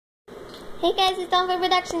Hey guys, it's Donald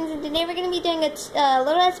Productions, and today we're going to be doing a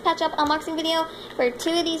Littlest Pet Shop unboxing video for two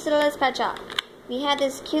of these Littlest Pet Shop. We have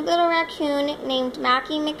this cute little raccoon named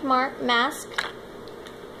Mackie mcmask,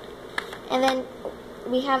 and then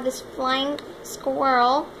we have this flying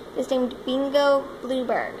squirrel that's named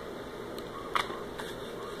blueberg.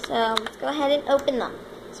 So let's go ahead and open them.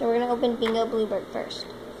 So we're going to open blueberg first.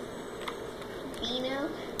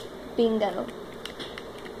 Bingo.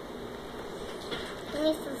 Give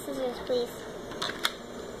me some scissors, please.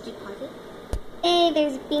 Did you pause it? Hey,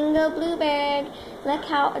 there's blueberg. Look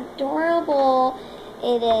how adorable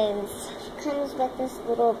it is. She comes with this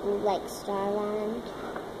little blue-like star wand.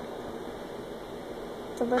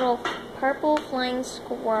 It's a little purple flying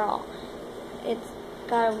squirrel. It's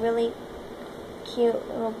got a really cute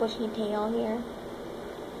little bushy tail here.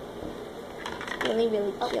 It's really,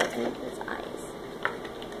 really cute. And look at his eyes.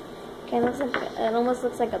 Okay, it almost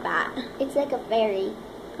looks like a bat. It's like a fairy.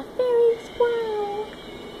 A fairy squirrel.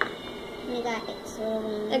 And it got extra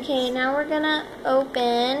wings. Okay, now we're gonna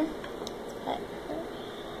open. Let's put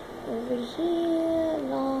her over here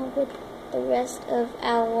along with the rest of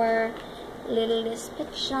our Littlest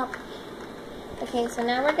Pet Shop. Okay, so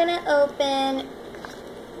now we're gonna open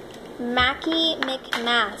Mackie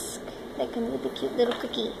mcmask. That comes with a cute little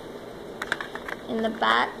cookie. In the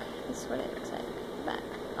back, this is what it looks like. The back.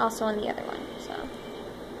 Also on the other one, so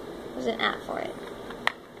there's an app for it.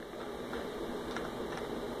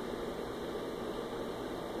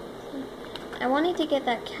 I wanted to get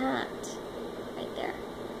that cat right there,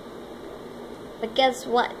 but guess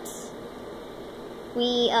what?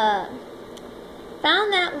 We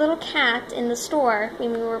found that little cat in the store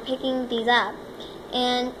when we were picking these up,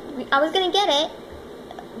 and I was gonna get it,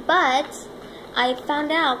 but I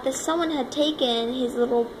found out that someone had taken his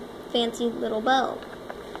little fancy little bow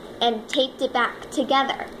and taped it back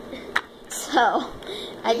together. So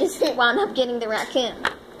I just wound up getting the raccoon.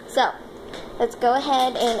 So let's go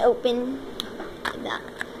ahead and open that.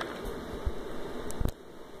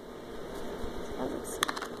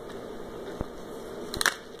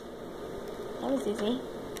 That was easy.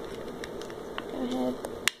 Go ahead,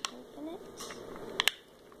 open it.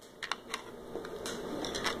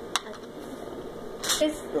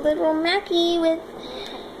 There's little Mackie with,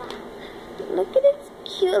 look at its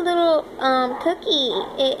cute little cookie.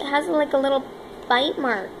 It has like a little bite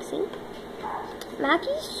mark, see?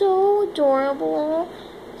 Mackie's so adorable.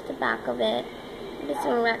 Just the back of it. This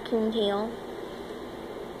little raccoon tail.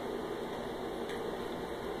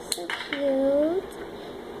 So cute.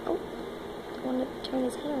 Oh, I want to turn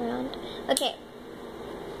his head around. Okay.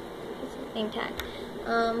 It's a name tag.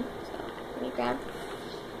 So let me grab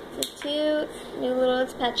the two new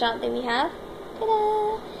Littlest Pet Shop that we have.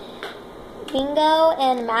 Ta-da! Bingo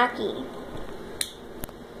and Mackie.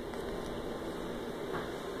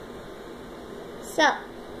 So,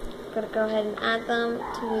 I'm going to go ahead and add them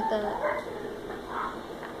to the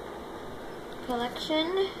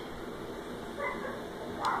collection.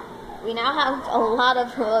 We now have a lot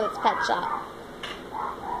of Littlest Pet Shop.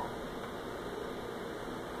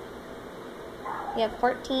 We have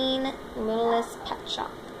 14 Littlest Pet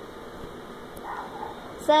Shop.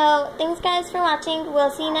 So, thanks guys for watching.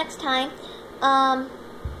 We'll see you next time.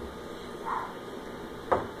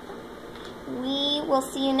 We will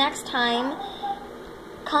see you next time.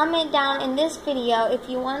 Comment down in this video if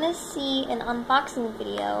you want to see an unboxing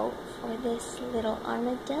video for this little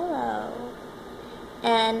armadillo.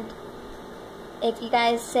 And if you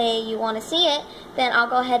guys say you want to see it, then I'll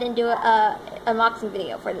go ahead and do an unboxing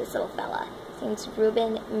video for this little fella. His name's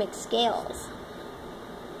Ruben McScales.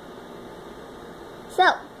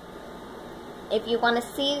 So, if you want to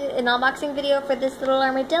see an unboxing video for this little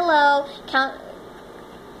armadillo,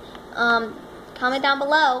 comment down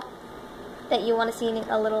below that you want to see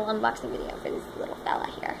a little unboxing video for this little fella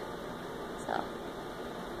here. So,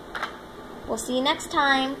 we'll see you next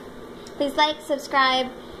time. Please like, subscribe,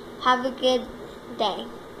 have a good day.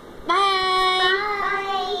 Bye!